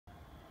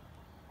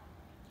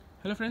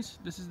Hello friends,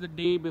 this is the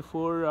day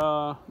before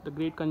the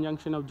great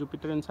conjunction of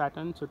Jupiter and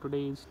Saturn. So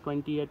today is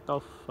 20th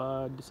of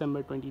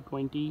December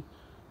 2020.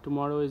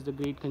 Tomorrow is the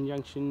great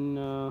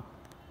conjunction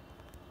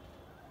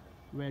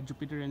where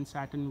Jupiter and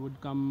Saturn would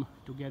come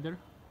together.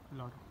 A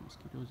lot of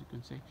mosquitoes, you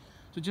can say.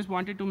 So just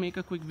wanted to make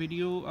a quick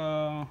video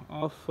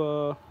of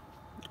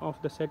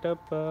the setup.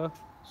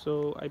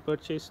 So I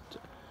purchased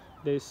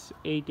this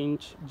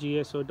 8-inch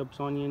GSO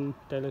Dobsonian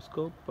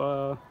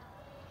telescope.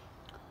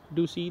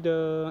 Do see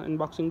the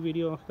unboxing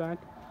video of that.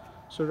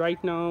 So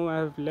right now I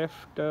have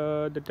left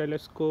the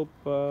telescope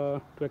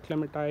to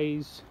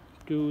acclimatize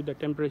to the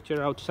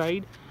temperature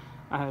outside.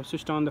 I have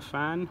switched on the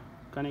fan,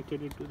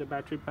 connected it to the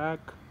battery pack.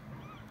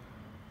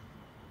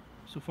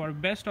 So for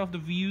best of the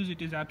views,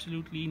 it is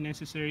absolutely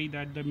necessary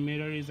that the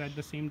mirror is at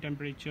the same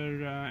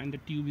temperature and the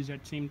tube is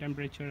at same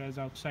temperature as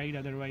outside.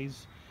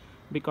 Otherwise,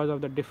 because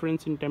of the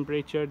difference in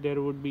temperature,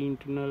 there would be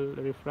internal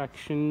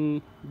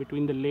refraction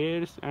between the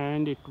layers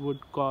and it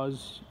would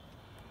cause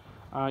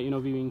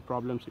viewing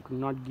problems. It will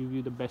not give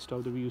you the best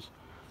of the views.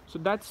 So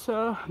that's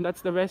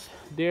the best.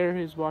 There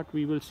is what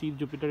we will see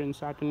Jupiter and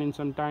Saturn in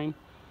some time,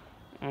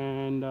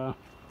 and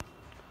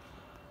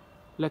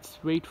let's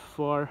wait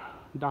for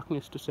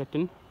darkness to set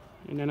in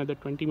another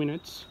 20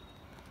 minutes,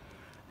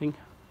 I think.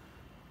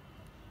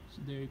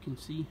 So there you can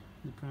see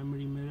the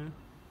primary mirror,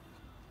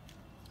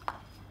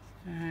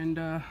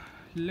 and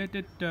let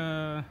it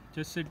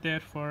just sit there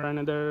for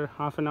another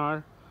half an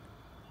hour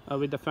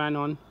with the fan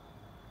on,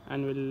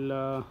 and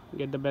we'll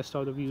get the best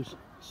of the views.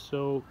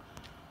 So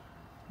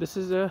this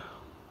is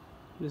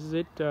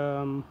it.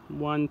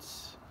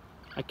 Once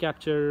I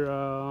capture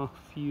a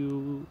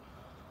few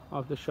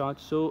of the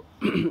shots. So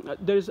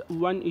there's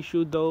one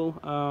issue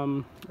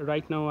though.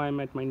 Right now I'm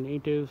at my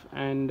native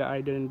and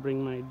I didn't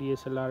bring my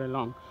DSLR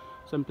along,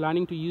 so I'm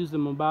planning to use the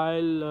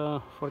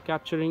mobile for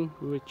capturing,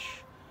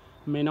 which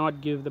may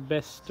not give the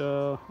best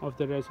of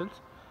the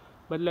results,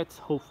 but let's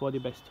hope for the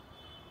best.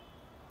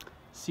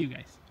 See you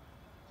guys.